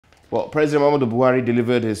Well, President Muhammadu Buhari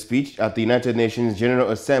delivered his speech at the United Nations General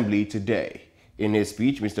Assembly today. In his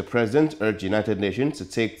speech, Mr. President urged the United Nations to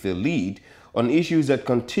take the lead on issues that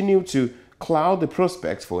continue to cloud the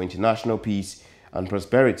prospects for international peace and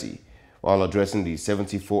prosperity. While addressing the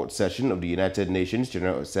 74th session of the United Nations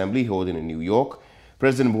General Assembly holding in New York,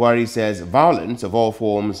 President Buhari says violence of all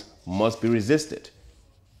forms must be resisted.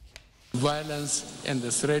 Violence and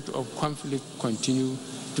the threat of conflict continue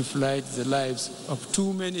to flood the lives of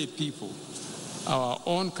too many people. Our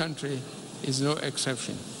own country is no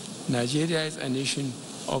exception. Nigeria is a nation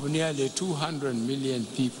of nearly 200 million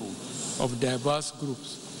people of diverse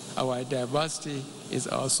groups. Our diversity is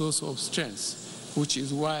our source of strength, which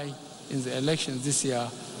is why in the elections this year,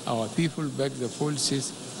 our people back the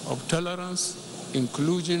policies of tolerance,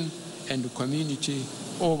 inclusion, and community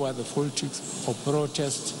over the politics of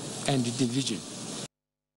protest and division.